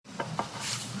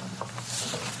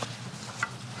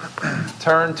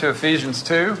turn to Ephesians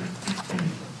 2.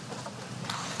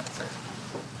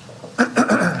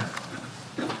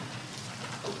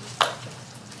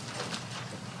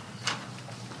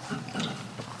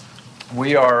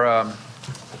 We are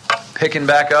picking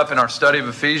back up in our study of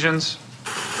Ephesians.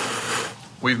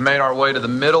 We've made our way to the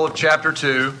middle of chapter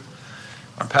 2.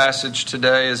 Our passage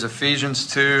today is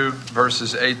Ephesians 2,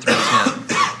 verses 8 through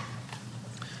 10.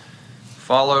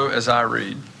 Follow as I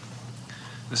read.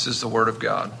 This is the Word of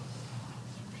God.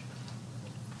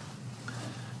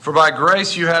 For by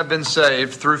grace you have been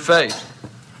saved through faith,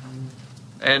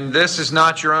 and this is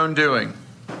not your own doing.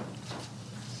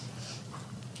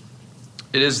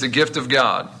 It is the gift of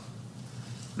God,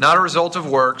 not a result of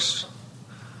works,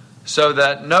 so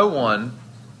that no one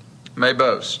may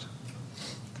boast.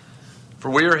 For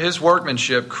we are His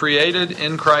workmanship, created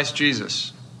in Christ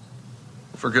Jesus,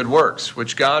 for good works,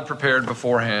 which God prepared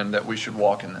beforehand that we should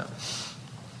walk in them.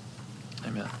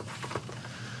 Amen.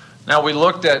 Now, we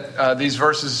looked at these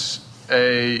verses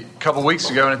a couple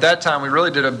weeks ago, and at that time we really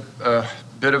did a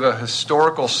bit of a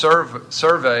historical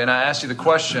survey, and I asked you the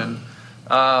question,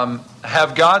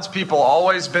 have God's people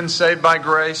always been saved by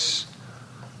grace,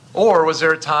 or was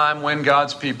there a time when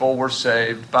God's people were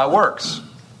saved by works?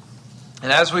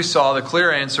 And as we saw, the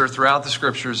clear answer throughout the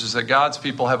Scriptures is that God's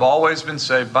people have always been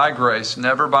saved by grace,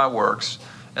 never by works,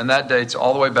 and that dates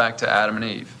all the way back to Adam and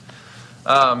Eve.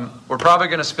 We're probably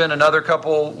going to spend another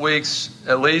couple weeks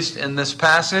at least in this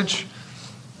passage.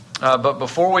 But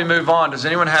before we move on, does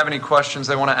anyone have any questions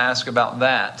they want to ask about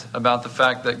that? About the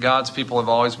fact that God's people have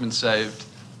always been saved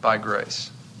by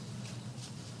grace?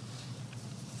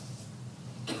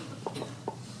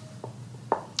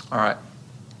 All right.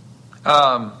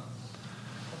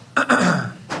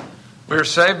 We are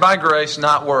saved by grace,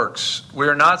 not works. We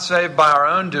are not saved by our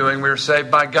own doing. We are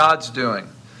saved by God's doing.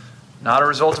 Not a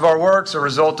result of our works, a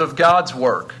result of God's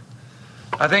work.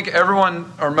 I think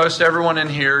everyone, or most everyone in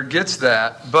here, gets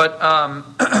that. But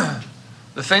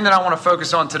the thing that I want to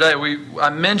focus on today,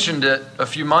 I mentioned it a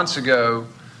few months ago,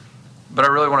 but I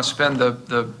really want to spend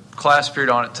the class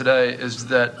period on it today, is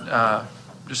that,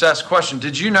 just ask a question.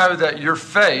 Did you know that your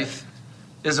faith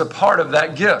is a part of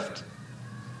that gift?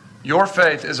 Your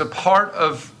faith is a part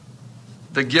of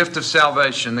the gift of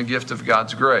salvation, the gift of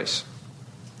God's grace.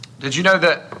 Did you know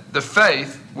that the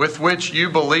faith with which you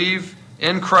believe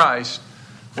in Christ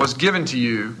was given to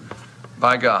you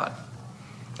by God?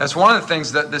 That's one of the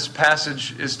things that this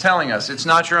passage is telling us. It's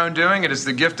not your own doing. It is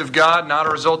the gift of God, not a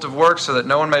result of works, so that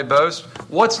no one may boast.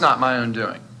 What's not my own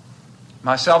doing?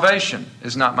 My salvation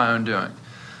is not my own doing.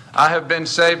 I have been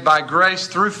saved by grace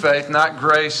through faith, not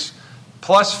grace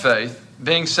plus faith.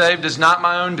 Being saved is not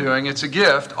my own doing. It's a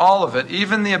gift, all of it.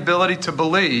 Even the ability to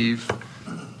believe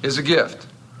is a gift.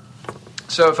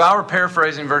 So if I were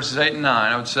paraphrasing verses 8 and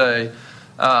 9, I would say,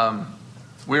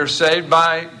 we are saved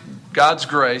by God's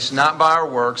grace, not by our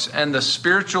works, and the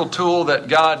spiritual tool that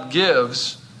God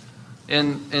gives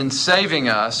in saving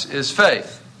us is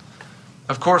faith.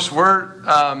 Of course,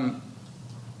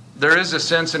 there is a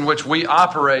sense in which we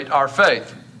operate our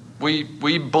faith. We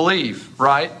believe,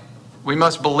 right? We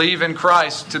must believe in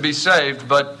Christ to be saved,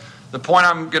 but the point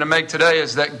I'm going to make today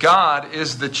is that God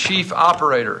is the chief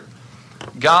operator.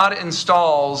 God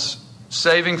installs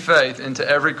saving faith into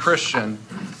every Christian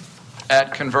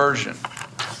at conversion.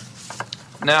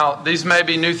 Now, these may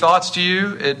be new thoughts to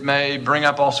you. It may bring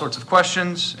up all sorts of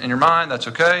questions in your mind. That's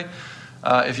okay.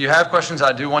 If you have questions,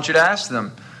 I do want you to ask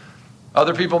them.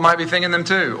 Other people might be thinking them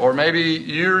too. Or maybe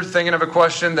you're thinking of a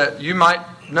question that you might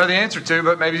know the answer to,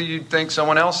 but maybe you think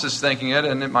someone else is thinking it,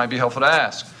 and it might be helpful to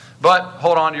ask. But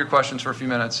hold on to your questions for a few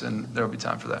minutes, and there will be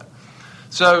time for that.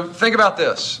 So think about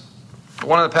this.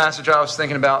 One of the passages I was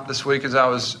thinking about this week as I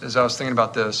was thinking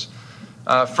about this,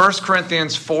 1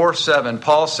 Corinthians 4:7,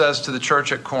 Paul says to the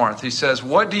church at Corinth, he says,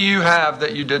 "What do you have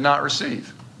that you did not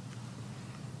receive?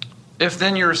 If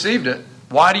then you received it,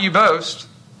 why do you boast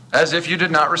as if you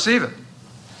did not receive it?"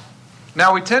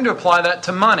 Now, we tend to apply that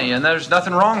to money, and there's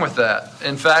nothing wrong with that.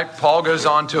 In fact, Paul goes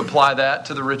on to apply that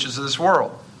to the riches of this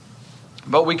world.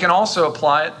 But we can also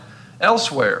apply it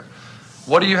elsewhere.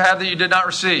 What do you have that you did not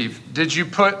receive? Did you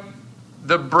put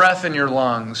the breath in your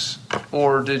lungs,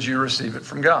 or did you receive it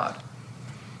from God?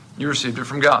 You received it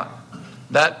from God.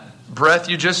 That breath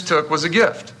you just took was a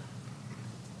gift.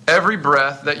 Every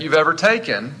breath that you've ever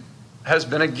taken has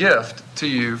been a gift to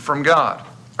you from God.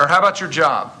 Or how about your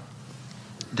job?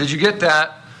 Did you get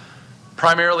that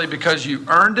primarily because you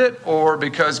earned it, or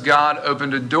because God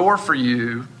opened a door for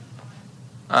you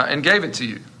and gave it to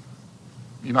you?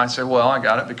 You might say, well, I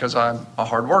got it because I'm a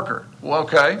hard worker. Well,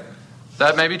 okay,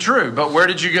 that may be true, but where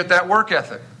did you get that work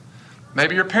ethic?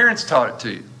 Maybe your parents taught it to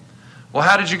you. Well,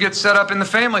 how did you get set up in the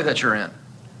family that you're in?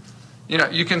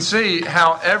 You can see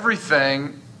how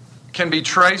everything can be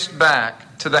traced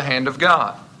back to the hand of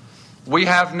God. We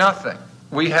have nothing.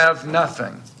 We have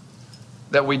nothing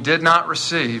that we did not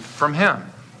receive from Him.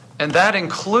 And that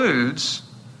includes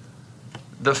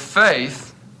the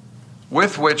faith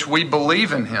with which we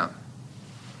believe in Him.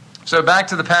 So back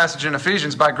to the passage in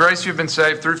Ephesians, by grace you've been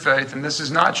saved through faith, and this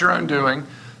is not your own doing.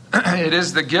 It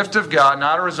is the gift of God,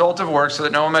 not a result of works, so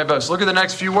that no one may boast. Look at the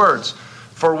next few words.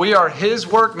 For we are His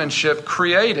workmanship,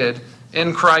 created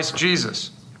in Christ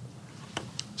Jesus.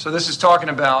 So this is talking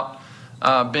about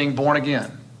being born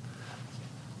again.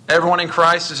 Everyone in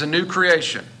Christ is a new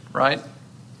creation, right?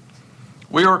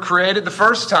 We were created the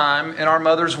first time in our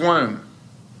mother's womb.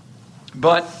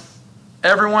 But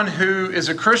everyone who is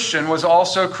a Christian was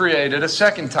also created a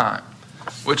second time,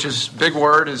 which is, big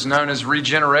word, is known as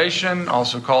regeneration,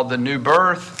 also called the new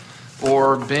birth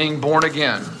or being born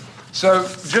again. So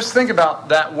just think about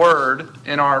that word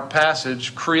in our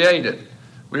passage, created.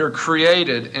 We are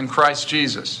created in Christ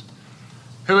Jesus.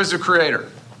 Who is the creator?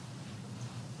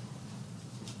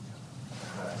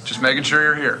 Just making sure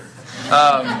you're here.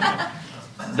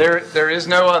 There is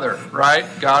no other, right?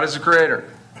 God is the creator.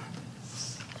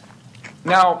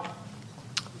 Now,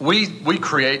 we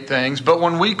create things, but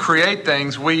when we create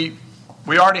things, we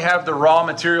already have the raw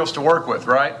materials to work with,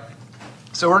 right?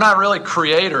 So we're not really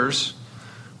creators.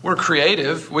 We're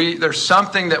creative. There's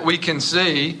something that we can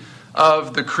see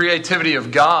of the creativity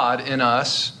of God in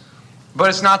us, but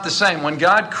it's not the same. When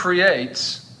God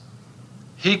creates,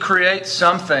 He creates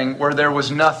something where there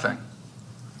was nothing.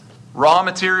 Raw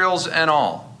materials and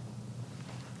all.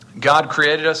 God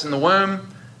created us in the womb,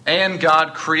 and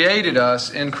God created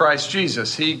us in Christ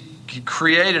Jesus. He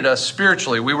created us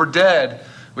spiritually. We were dead.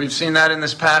 We've seen that in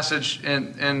this passage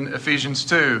in Ephesians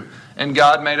 2. And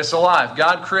God made us alive.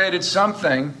 God created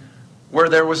something where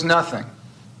there was nothing.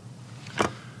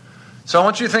 So I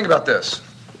want you to think about this.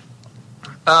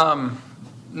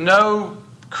 No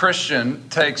Christian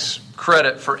takes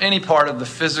credit for any part of the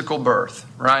physical birth,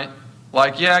 right?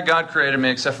 Like, yeah, God created me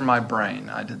except for my brain.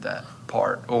 I did that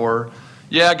part. Or,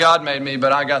 yeah, God made me,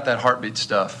 but I got that heartbeat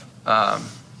stuff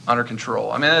under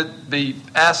control. I mean, it'd be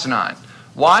asinine.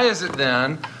 Why is it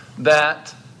then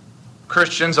that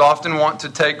Christians often want to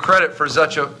take credit for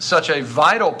such a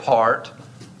vital part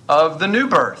of the new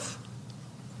birth?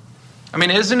 I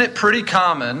mean, isn't it pretty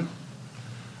common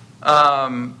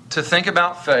to think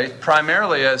about faith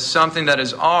primarily as something that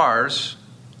is ours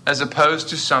as opposed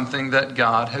to something that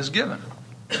God has given?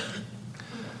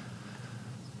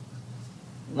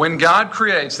 When God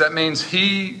creates, that means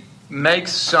He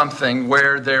makes something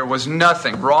where there was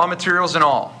nothing, raw materials and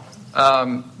all.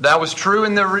 That was true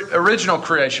in the original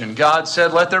creation. God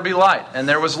said, let there be light, and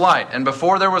there was light. And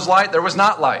before there was light, there was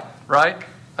not light, right?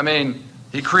 I mean,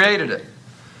 He created it.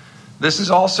 This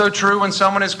is also true when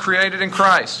someone is created in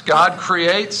Christ. God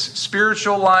creates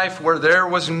spiritual life where there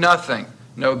was nothing.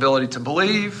 No ability to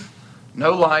believe,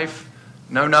 no life,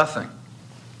 no nothing.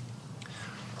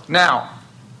 Now,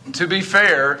 to be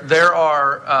fair, there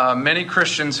are many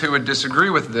Christians who would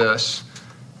disagree with this.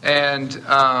 And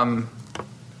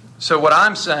so what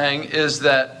I'm saying is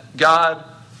that God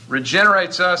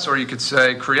regenerates us, or you could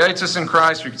say creates us in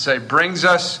Christ, or you could say brings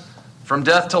us from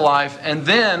death to life, and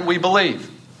then we believe.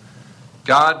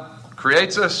 God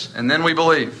creates us, and then we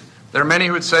believe. There are many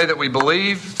who would say that we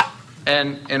believe,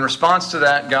 and in response to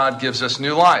that, God gives us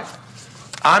new life.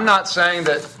 I'm not saying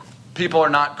that people are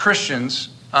not Christians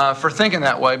for thinking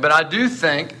that way, but I do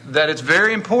think that it's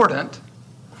very important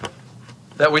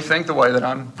that we think the way that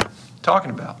I'm talking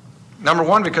about. Number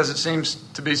one, because it seems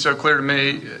to be so clear to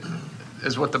me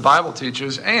is what the Bible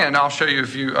teaches, and I'll show you a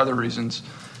few other reasons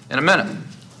in a minute.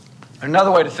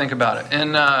 Another way to think about it.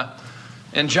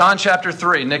 In John chapter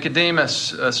 3,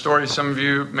 Nicodemus, a story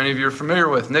many of you are familiar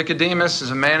with. Nicodemus is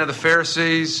a man of the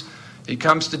Pharisees. He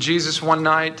comes to Jesus one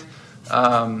night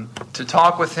to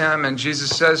talk with him, and Jesus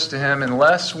says to him,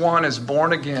 unless one is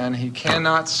born again, he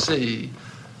cannot see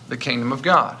the kingdom of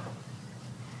God.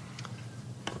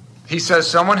 He says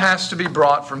someone has to be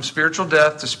brought from spiritual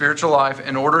death to spiritual life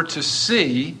in order to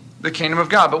see the kingdom of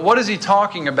God. But what is he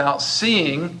talking about,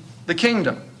 seeing the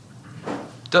kingdom?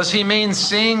 Does he mean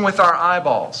seeing with our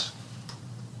eyeballs?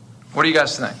 What do you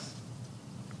guys think?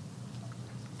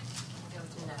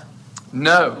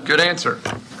 No. Good answer.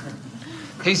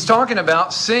 He's talking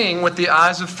about seeing with the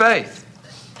eyes of faith.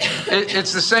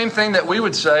 It's the same thing that we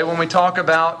would say when we talk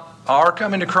about our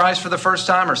coming to Christ for the first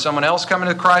time or someone else coming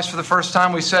to Christ for the first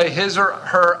time. We say his or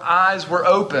her eyes were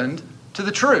opened to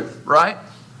the truth, right?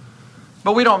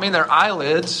 But we don't mean their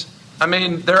eyelids. I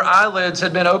mean, their eyelids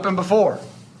had been opened before.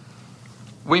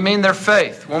 we mean their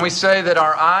faith. When we say that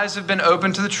our eyes have been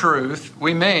opened to the truth,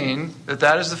 we mean that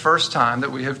that is the first time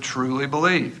that we have truly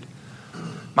believed.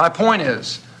 My point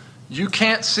is, you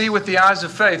can't see with the eyes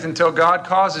of faith until God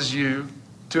causes you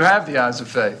to have the eyes of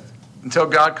faith, until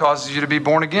God causes you to be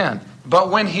born again. But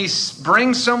when He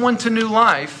brings someone to new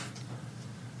life,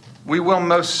 we will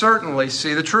most certainly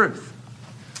see the truth.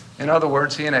 In other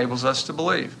words, He enables us to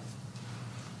believe.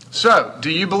 So, do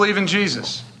you believe in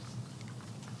Jesus?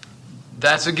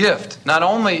 That's a gift. Not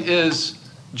only is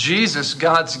Jesus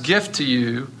God's gift to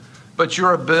you, but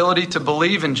your ability to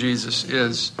believe in Jesus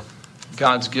is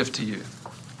God's gift to you.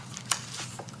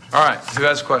 All right, who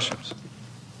has questions?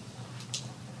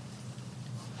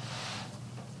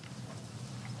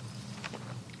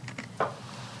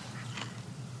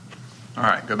 All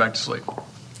right, go back to sleep.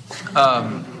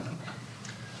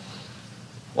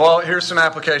 Well, here's some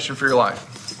application for your life.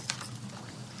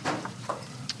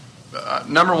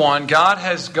 Number one, God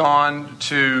has gone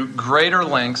to greater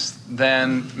lengths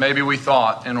than maybe we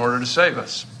thought in order to save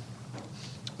us.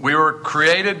 We were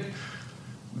created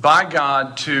by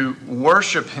God to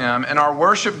worship Him, and our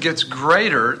worship gets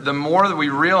greater the more that we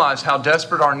realize how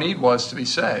desperate our need was to be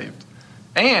saved,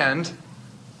 and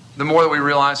the more that we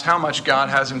realize how much God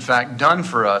has in fact done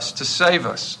for us to save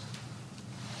us.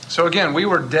 So again, we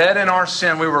were dead in our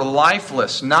sin. We were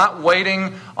lifeless, not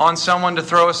waiting on someone to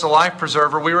throw us a life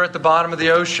preserver. We were at the bottom of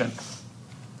the ocean.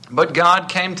 But God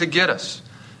came to get us.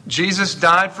 Jesus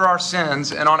died for our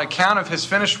sins, and on account of His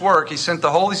finished work, He sent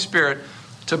the Holy Spirit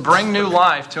to bring new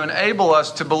life, to enable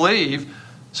us to believe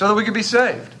so that we could be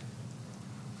saved.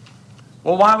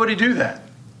 Well, why would He do that?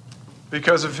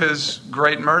 Because of His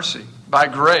great mercy. By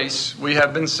grace, we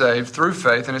have been saved through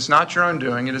faith, and it's not your own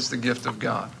doing, it is the gift of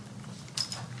God.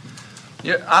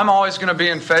 Yeah, I'm always going to be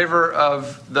in favor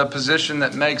of the position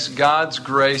that makes God's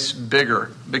grace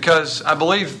bigger, because I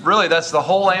believe really that's the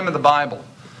whole aim of the Bible,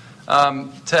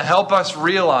 to help us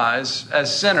realize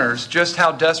as sinners just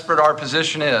how desperate our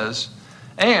position is,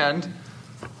 and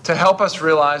to help us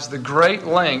realize the great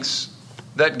lengths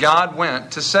that God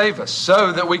went to save us,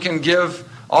 so that we can give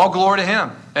all glory to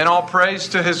Him and all praise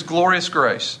to His glorious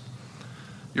grace.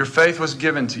 Your faith was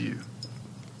given to you.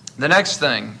 The next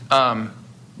thing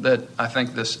that I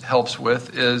think this helps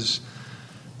with is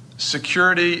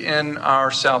security in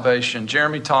our salvation.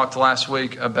 Jeremy talked last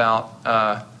week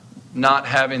about not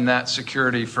having that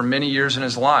security for many years in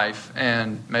his life,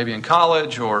 and maybe in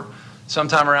college or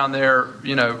sometime around there,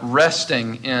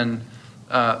 resting in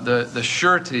the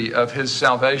surety of his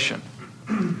salvation.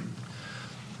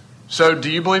 So, do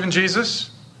you believe in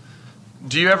Jesus?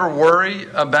 Do you ever worry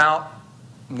about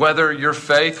whether your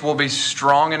faith will be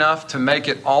strong enough to make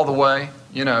it all the way?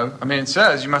 It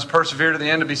says you must persevere to the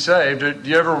end to be saved. Do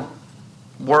you ever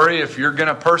worry if you're going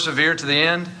to persevere to the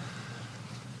end?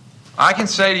 I can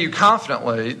say to you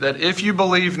confidently that if you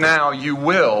believe now, you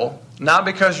will, not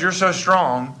because you're so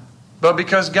strong, but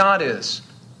because God is.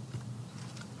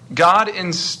 God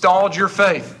installed your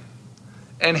faith,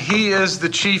 and He is the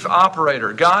chief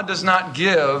operator. God does not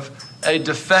give a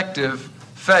defective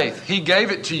faith. He gave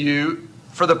it to you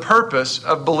for the purpose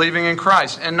of believing in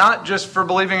Christ. And not just for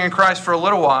believing in Christ for a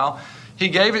little while. He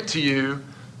gave it to you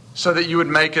so that you would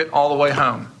make it all the way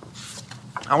home.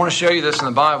 I want to show you this in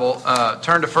the Bible.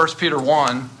 Turn to 1 Peter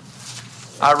 1.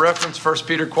 I reference 1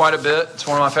 Peter quite a bit. It's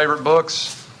one of my favorite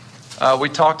books. We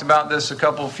talked about this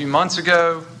a few months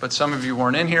ago, but some of you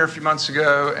weren't in here a few months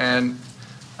ago. And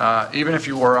even if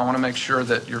you were, I want to make sure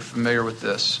that you're familiar with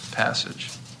this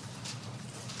passage.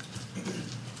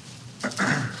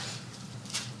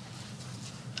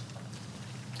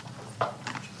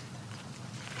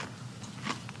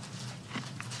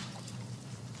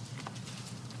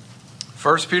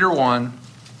 First Peter 1,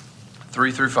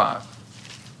 3 through 5.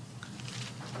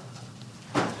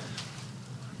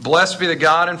 Blessed be the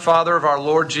God and Father of our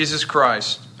Lord Jesus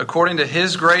Christ. According to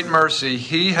His great mercy,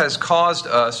 He has caused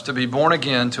us to be born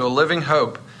again to a living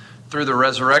hope through the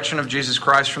resurrection of Jesus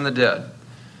Christ from the dead,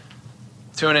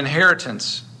 to an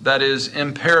inheritance that is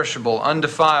imperishable,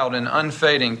 undefiled, and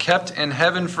unfading, kept in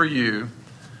heaven for you,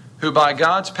 who by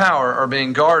God's power are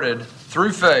being guarded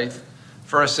through faith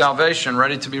for a salvation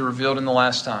ready to be revealed in the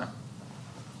last time.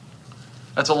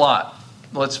 That's a lot.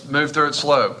 Let's move through it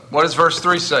slow. What does verse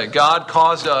 3 say? God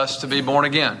caused us to be born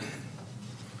again.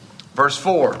 Verse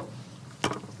 4.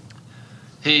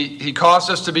 He caused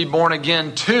us to be born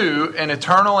again to an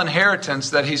eternal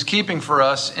inheritance that He's keeping for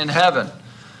us in heaven.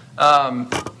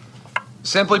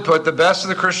 Simply put, the best of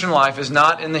the Christian life is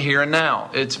not in the here and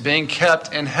now. It's being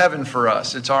kept in heaven for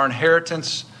us. It's our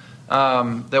inheritance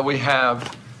that we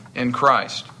have in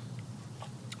Christ.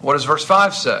 What does verse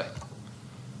 5 say?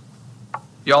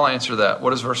 Y'all answer that. What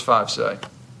does verse 5 say?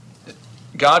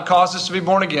 God caused us to be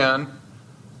born again.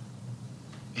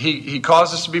 He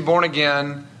caused us to be born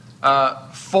again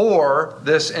for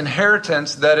this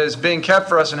inheritance that is being kept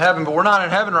for us in heaven. But we're not in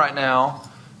heaven right now.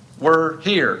 We're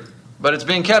here. But it's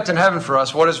being kept in heaven for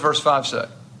us. What does verse 5 say?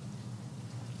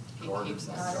 He keeps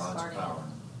God's power.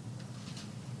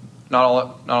 Not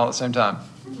all at the same time.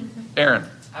 Aaron.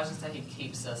 I was just saying he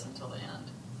keeps us until the end.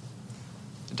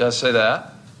 It does say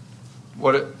that.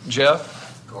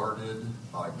 Jeff? Guarded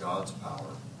by God's power.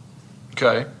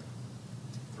 Okay.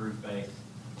 Through faith.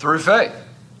 Through faith.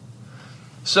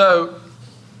 So,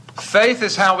 faith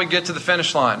is how we get to the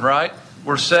finish line, right?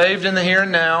 We're saved in the here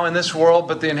and now in this world,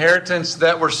 but the inheritance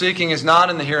that we're seeking is not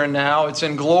in the here and now. It's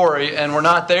in glory, and we're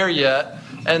not there yet.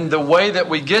 And the way that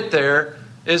we get there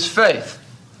is faith.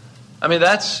 I mean,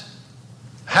 that's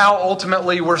how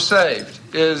ultimately we're saved,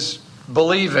 is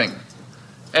believing.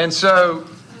 And so,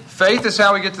 faith is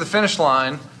how we get to the finish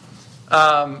line.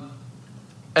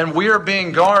 And we are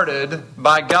being guarded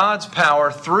by God's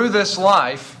power through this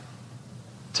life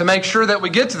to make sure that we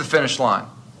get to the finish line.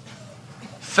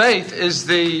 Faith is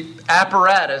the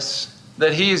apparatus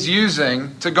that He is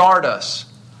using to guard us,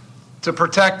 to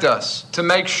protect us, to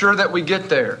make sure that we get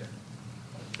there.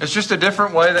 It's just a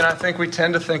different way than I think we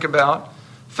tend to think about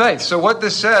faith. So what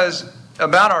this says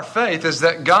about our faith is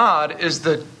that God is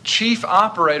the chief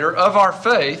operator of our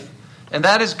faith, and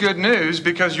that is good news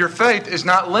because your faith is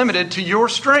not limited to your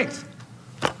strength.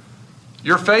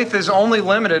 Your faith is only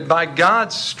limited by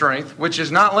God's strength, which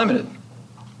is not limited.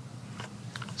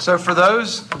 So for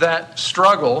those that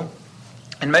struggle,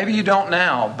 and maybe you don't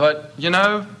now, but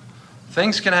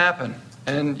things can happen,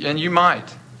 and you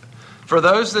might. For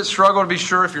those that struggle to be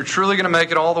sure if you're truly going to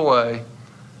make it all the way,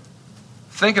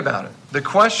 think about it. The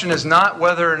question is not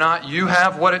whether or not you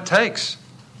have what it takes.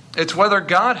 It's whether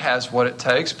God has what it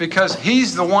takes, because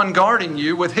He's the one guarding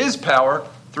you with His power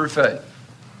through faith.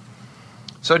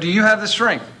 So do you have the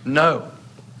strength? No.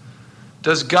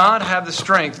 Does God have the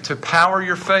strength to power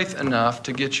your faith enough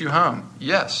to get you home?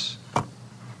 Yes.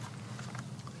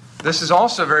 This is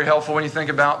also very helpful when you think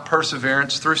about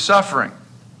perseverance through suffering.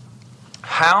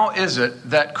 How is it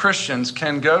that Christians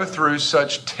can go through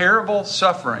such terrible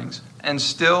sufferings and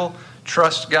still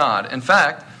trust God? In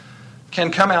fact,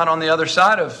 can come out on the other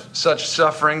side of such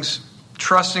sufferings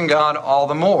trusting God all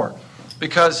the more,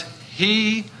 because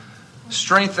He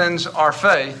strengthens our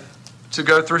faith to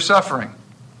go through suffering.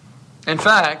 In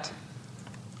fact,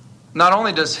 not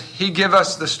only does He give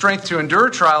us the strength to endure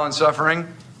trial and suffering,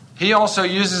 He also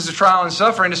uses the trial and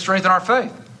suffering to strengthen our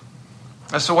faith.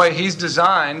 That's the way He's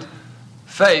designed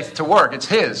faith to work. It's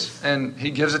His, and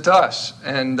He gives it to us,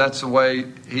 and that's the way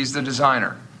He's the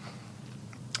designer.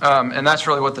 And that's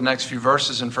really what the next few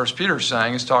verses in 1 Peter is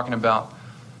saying, is talking about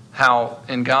how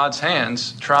in God's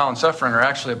hands, trial and suffering are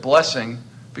actually a blessing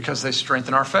because they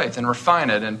strengthen our faith and refine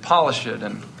it and polish it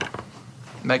and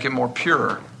make it more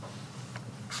pure.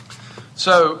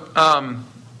 So,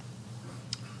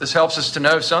 this helps us to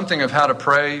know something of how to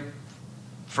pray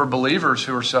for believers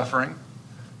who are suffering,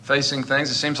 facing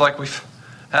things. It seems like we've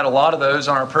had a lot of those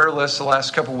on our prayer list the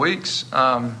last couple weeks.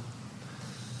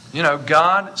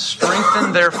 God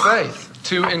strengthened their faith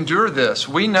to endure this.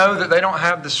 We know that they don't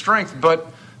have the strength, but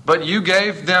you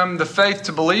gave them the faith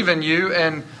to believe in you,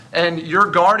 and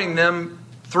you're guarding them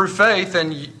through faith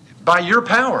and by your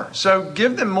power. So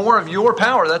give them more of your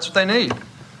power. That's what they need.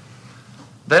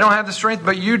 They don't have the strength,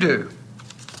 but you do.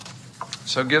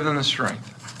 So give them the strength.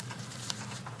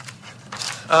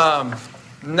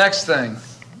 Next thing.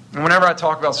 Whenever I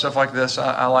talk about stuff like this,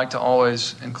 I like to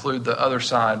always include the other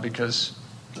side because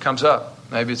it comes up.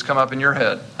 Maybe it's come up in your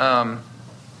head.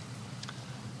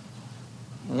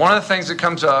 One of the things that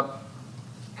comes up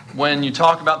when you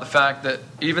talk about the fact that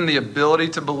even the ability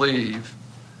to believe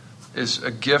is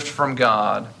a gift from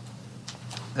God,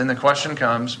 then the question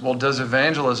comes, well, does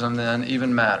evangelism then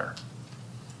even matter?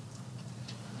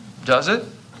 Does it?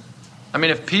 I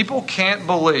mean, if people can't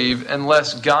believe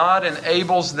unless God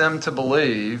enables them to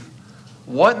believe,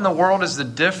 what in the world is the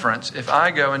difference if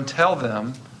I go and tell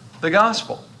them the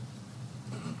gospel?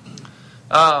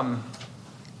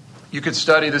 You could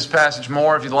study this passage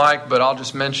more if you'd like, but I'll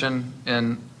just mention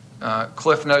in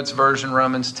Cliff Notes version,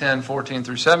 Romans 10, 14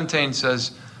 through 17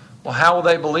 says, well, how will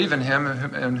they believe in Him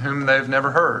in whom they've never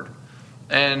heard?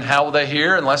 And how will they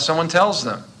hear unless someone tells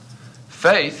them?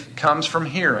 Faith comes from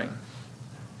hearing,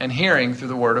 and hearing through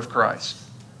the word of Christ.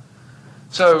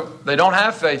 So they don't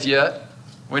have faith yet.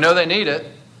 We know they need it.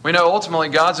 We know ultimately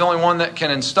God's the only one that can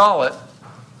install it.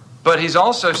 But He's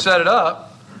also set it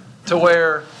up to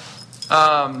where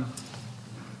our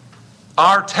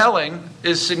telling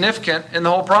is significant in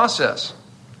the whole process.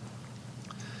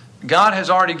 God has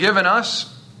already given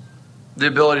us the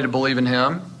ability to believe in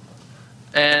Him.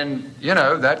 And,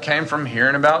 that came from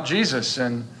hearing about Jesus.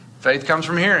 And faith comes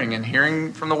from hearing, and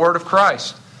hearing from the Word of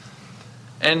Christ.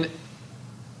 And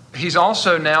He's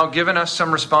also now given us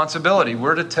some responsibility.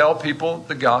 We're to tell people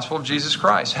the gospel of Jesus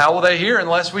Christ. How will they hear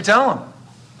unless we tell them?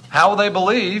 How will they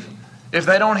believe if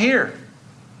they don't hear?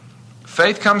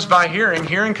 Faith comes by hearing.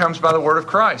 Hearing comes by the Word of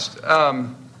Christ.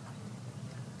 God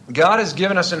has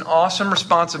given us an awesome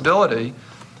responsibility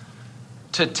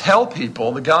to tell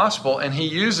people the gospel, and He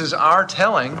uses our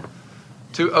telling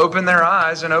to open their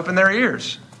eyes and open their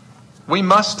ears. We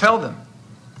must tell them.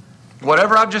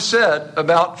 Whatever I've just said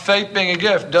about faith being a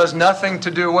gift does nothing to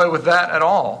do away with that at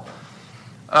all.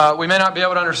 We may not be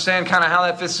able to understand kind of how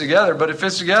that fits together, but it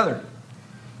fits together.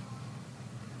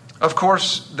 Of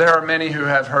course, there are many who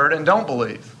have heard and don't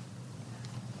believe.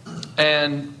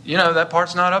 And, that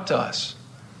part's not up to us.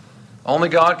 Only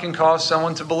God can cause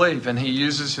someone to believe, and He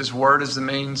uses His Word as the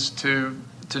means to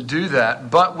do that.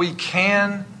 But we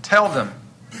can tell them.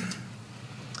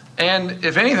 And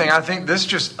if anything, I think this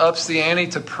just ups the ante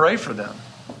to pray for them.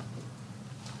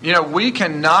 We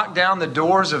can knock down the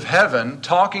doors of heaven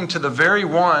talking to the very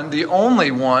one, the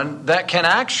only one, that can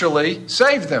actually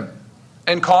save them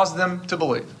and cause them to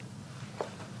believe.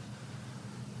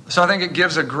 So I think it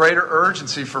gives a greater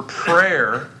urgency for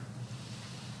prayer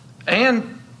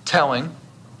and telling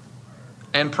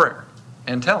and prayer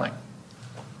and telling.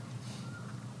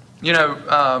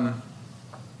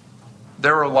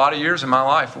 There were a lot of years in my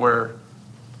life where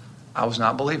I was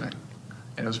not believing,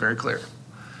 and it was very clear.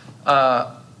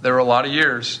 There were a lot of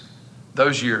years,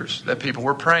 those years, that people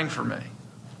were praying for me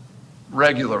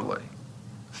regularly,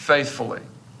 faithfully.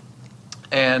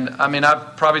 And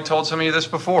I've probably told some of you this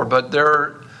before, but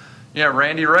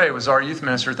Randy Ray was our youth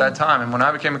minister at that time, and when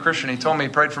I became a Christian, he told me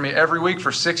he prayed for me every week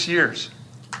for 6 years.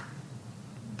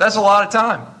 That's a lot of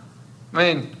time.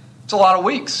 It's a lot of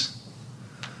weeks.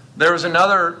 There was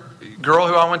another girl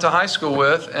who I went to high school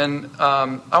with, and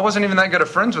I wasn't even that good of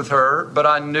friends with her, but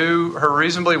I knew her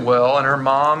reasonably well, and her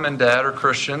mom and dad are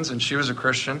Christians, and she was a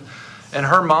Christian. And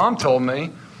her mom told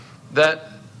me that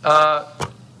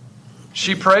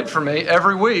she prayed for me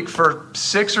every week for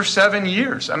 6 or 7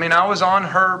 years. I was on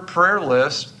her prayer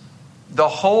list the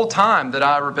whole time that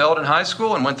I rebelled in high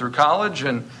school and went through college.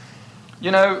 And,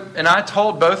 and I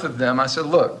told both of them, I said,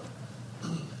 look,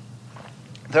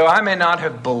 though I may not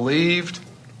have believed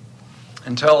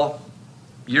until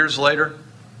years later,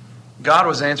 God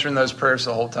was answering those prayers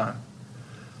the whole time.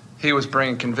 He was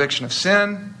bringing conviction of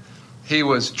sin. He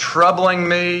was troubling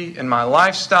me in my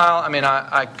lifestyle.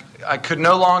 I could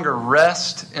no longer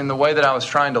rest in the way that I was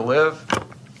trying to live.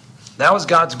 That was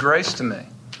God's grace to me.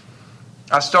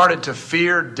 I started to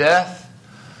fear death.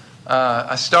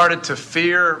 I started to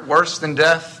fear, worse than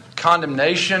death,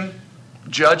 condemnation,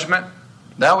 judgment.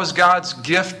 That was God's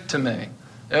gift to me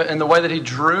in the way that He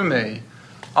drew me.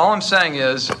 All I'm saying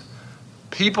is,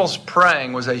 people's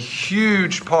praying was a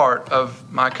huge part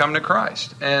of my coming to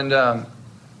Christ. And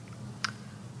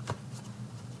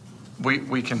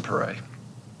we can pray.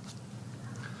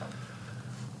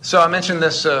 So I mentioned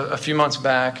this a few months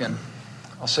back, and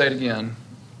I'll say it again.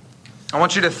 I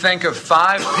want you to think of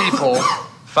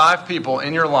 5 people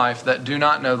in your life that do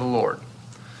not know the Lord.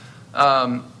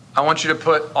 I want you to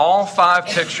put all 5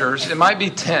 pictures. It might be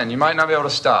 10. You might not be able to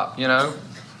stop,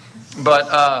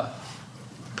 But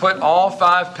put all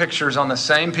 5 pictures on the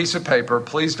same piece of paper.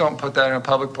 Please don't put that in a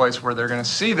public place where they're going to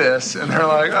see this and they're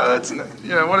like, oh, that's,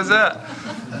 what is that?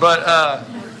 But,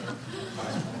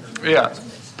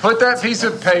 put that piece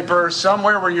of paper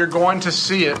somewhere where you're going to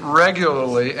see it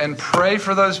regularly and pray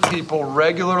for those people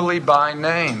regularly by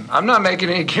name. I'm not making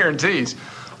any guarantees.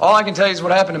 All I can tell you is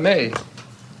what happened to me.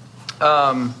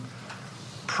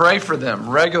 Pray for them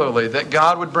regularly, that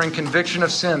God would bring conviction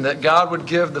of sin, that God would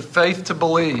give the faith to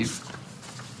believe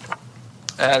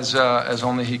as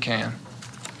only He can.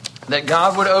 That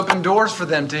God would open doors for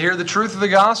them to hear the truth of the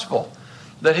gospel.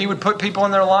 That He would put people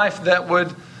in their life that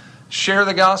would share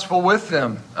the gospel with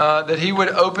them. That He would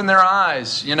open their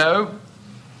eyes,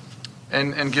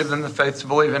 and give them the faith to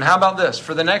believe. And how about this?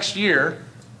 For the next year,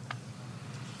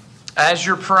 as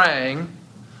you're praying,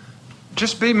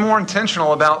 just be more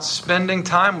intentional about spending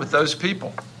time with those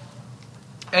people.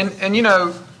 And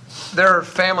there are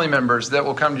family members that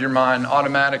will come to your mind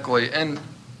automatically. And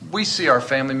we see our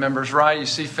family members, right? You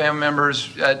see family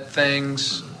members at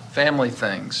things, family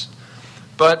things.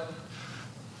 But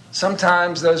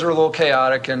sometimes those are a little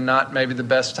chaotic and not maybe the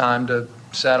best time to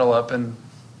saddle up and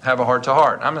have a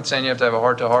heart-to-heart. I'm not saying you have to have a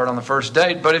heart-to-heart on the first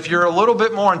date, but if you're a little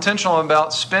bit more intentional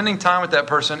about spending time with that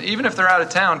person, even if they're out of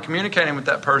town, communicating with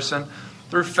that person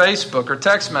through Facebook or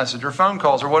text message or phone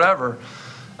calls or whatever,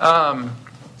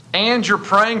 and you're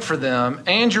praying for them,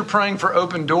 and you're praying for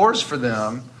open doors for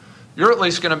them, you're at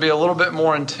least going to be a little bit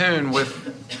more in tune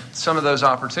with some of those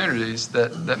opportunities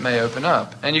that may open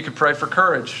up. And you could pray for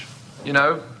courage. You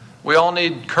know, we all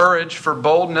need courage for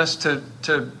boldness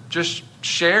to just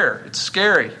share. It's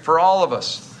scary for all of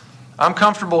us. I'm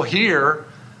comfortable here.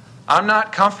 I'm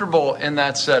not comfortable in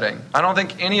that setting. I don't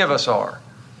think any of us are.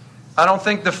 I don't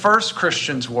think the first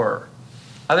Christians were.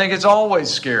 I think it's always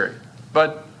scary.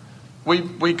 But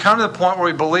we come to the point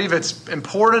where we believe it's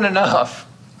important enough.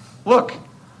 Look,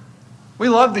 we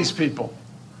love these people.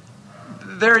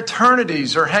 Their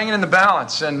eternities are hanging in the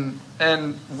balance, and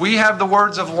we have the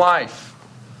words of life.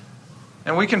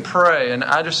 And we can pray, and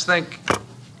I just think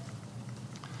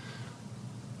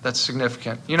that's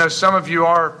significant. You know, some of you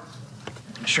are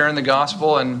sharing the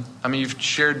gospel, and I mean, you've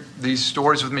shared these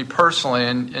stories with me personally,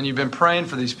 and you've been praying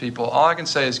for these people. All I can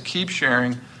say is keep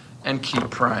sharing and keep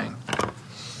praying.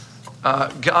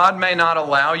 God may not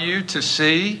allow you to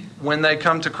see when they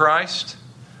come to Christ.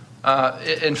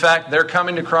 In fact, their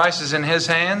coming to Christ is in His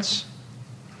hands.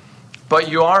 But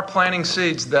you are planting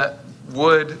seeds that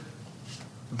would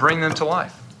bring them to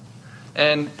life.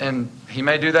 And He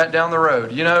may do that down the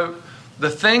road. You know, the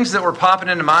things that were popping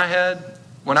into my head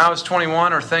when I was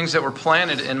 21 are things that were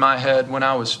planted in my head when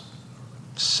I was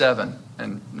 7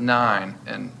 and 9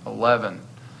 and 11,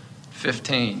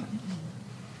 15.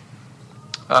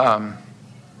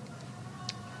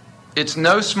 It's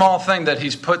no small thing that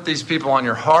He's put these people on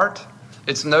your heart.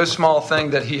 It's no small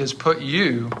thing that He has put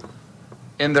you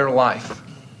in their life.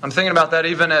 I'm thinking about that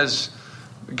even as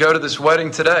we go to this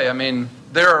wedding today. I mean,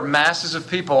 there are masses of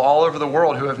people all over the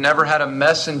world who have never had a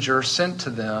messenger sent to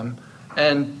them.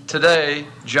 And today,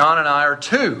 John and I are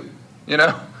two,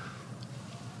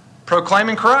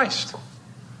 proclaiming Christ.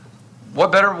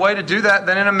 What better way to do that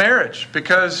than in a marriage?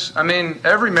 Because, I mean,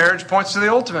 every marriage points to the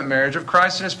ultimate marriage of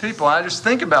Christ and His people. I just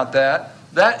think about that.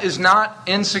 That is not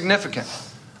insignificant.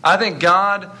 I think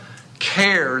God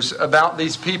cares about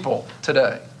these people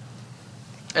today.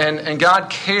 And God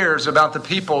cares about the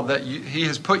people that He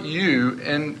has put you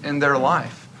in their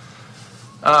life.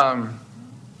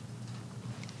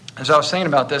 As I was thinking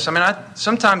about this, I mean,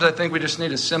 sometimes I think we just need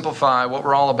to simplify what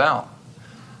we're all about.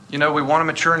 We want to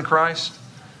mature in Christ,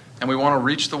 and we want to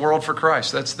reach the world for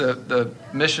Christ. That's the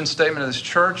mission statement of this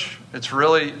church. It's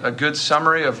really a good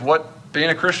summary of what being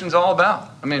a Christian is all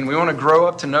about. I mean, we want to grow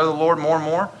up to know the Lord more and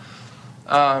more.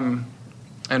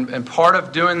 And part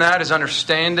of doing that is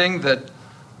understanding that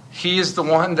He is the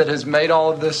one that has made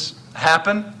all of this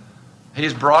happen.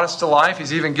 He's brought us to life.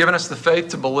 He's even given us the faith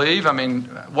to believe. I mean,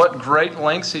 what great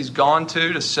lengths He's gone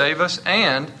to save us.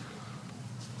 And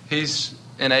He's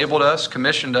enabled us,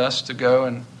 commissioned us to go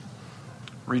and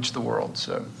reach the world.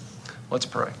 So let's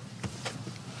pray.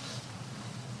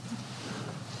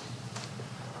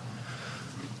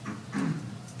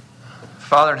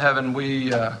 Father in heaven,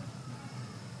 we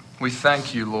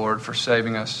thank You, Lord, for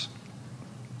saving us.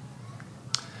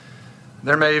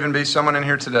 There may even be someone in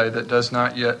here today that does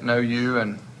not yet know You,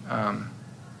 and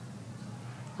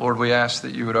Lord, we ask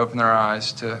that You would open their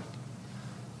eyes to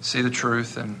see the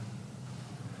truth and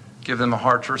give them a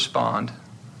heart to respond,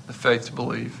 the faith to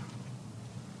believe.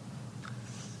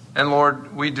 And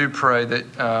Lord, we do pray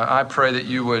that, I pray that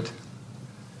You would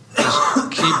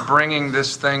just keep bringing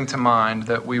this thing to mind,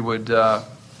 that we would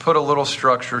put a little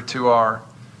structure to our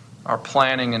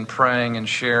planning and praying and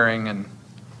sharing, and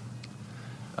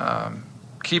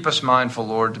keep us mindful,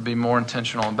 Lord, to be more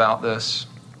intentional about this.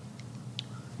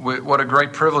 What a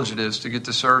great privilege it is to get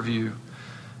to serve You.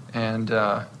 And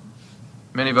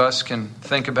many of us can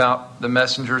think about the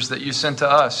messengers that You sent to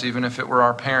us, even if it were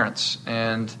our parents,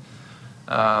 and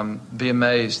be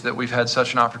amazed that we've had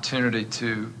such an opportunity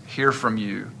to hear from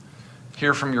You,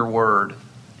 hear from Your word.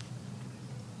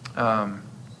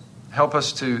 Help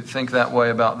us to think that way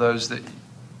about those that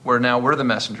we're the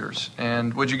messengers.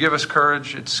 And would You give us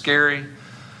courage? It's scary.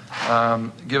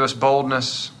 Give us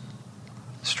boldness.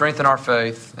 Strengthen our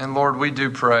faith. And Lord, we do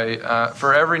pray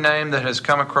for every name that has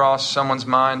come across someone's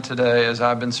mind today as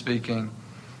I've been speaking.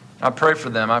 I pray for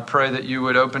them. I pray that You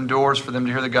would open doors for them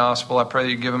to hear the gospel. I pray that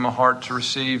You give them a heart to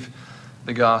receive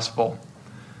the gospel.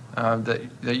 That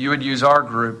You would use our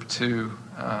group to,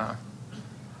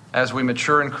 as we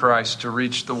mature in Christ, to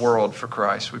reach the world for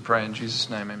Christ. We pray in Jesus'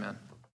 name, amen.